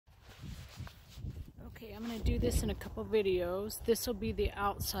Okay, I'm going to do this in a couple videos. This will be the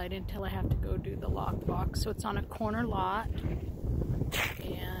outside until I have to go do the lockbox. So it's on a corner lot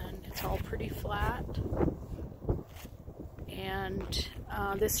and it's all pretty flat. And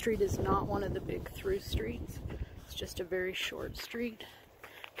this street is not one of the big through streets. It's just a very short street.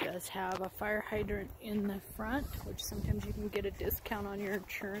 It does have a fire hydrant in the front, which sometimes you can get a discount on your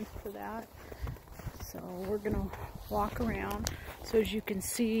insurance for that. So we're gonna walk around. So as you can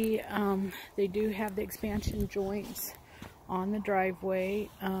see, they do have the expansion joints on the driveway.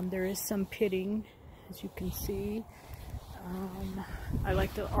 There is some pitting, as you can see. I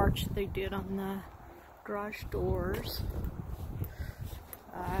like the arch they did on the garage doors.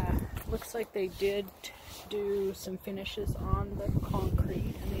 Looks like they did do some finishes on the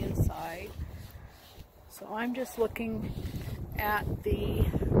concrete and the inside. So I'm just looking at the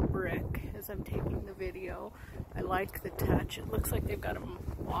brick as I'm taking the video. I like the touch. It looks like they've got a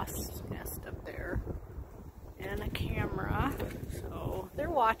wasp nest up there and a camera. So they're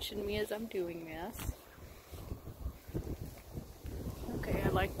watching me as I'm doing this. Okay, I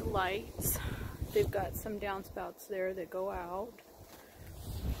like the lights. They've got some downspouts there that go out.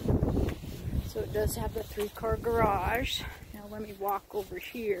 So it does have the 3-car garage. Now let me walk over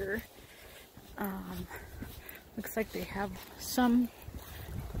here. Looks like they have some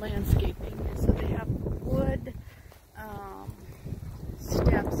landscaping. So they have wood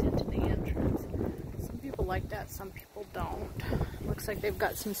steps into the entrance. Some people like that, some people don't. Looks like they've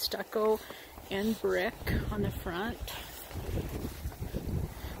got some stucco and brick on the front.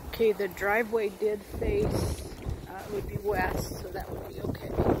 Okay, the driveway did face, it would be west, so that would be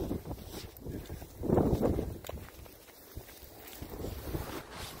okay.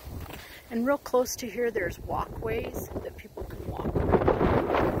 And real close to here, there's walkways that people can walk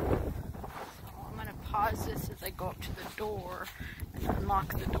around. So I'm going to pause this as I go up to the door and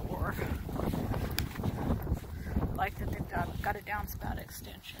unlock the door. I like that they've got a downspout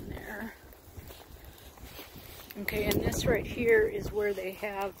extension there. Okay, and this right here is where they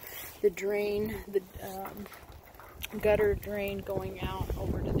have the drain, the gutter drain going out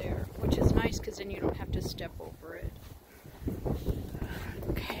over to there, which is nice because then you don't have to step over it.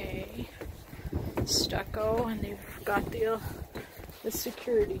 Okay, stucco, and they've got the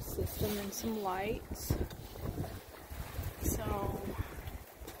security system and some lights. So,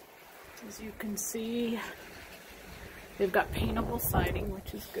 as you can see, they've got paintable siding,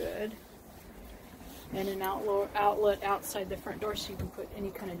 which is good. And an outlet outside the front door, so you can put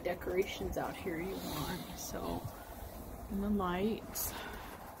any kind of decorations out here you want. So, and the lights.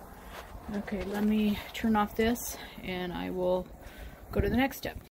 Okay, let me turn off this and I will go to the next step.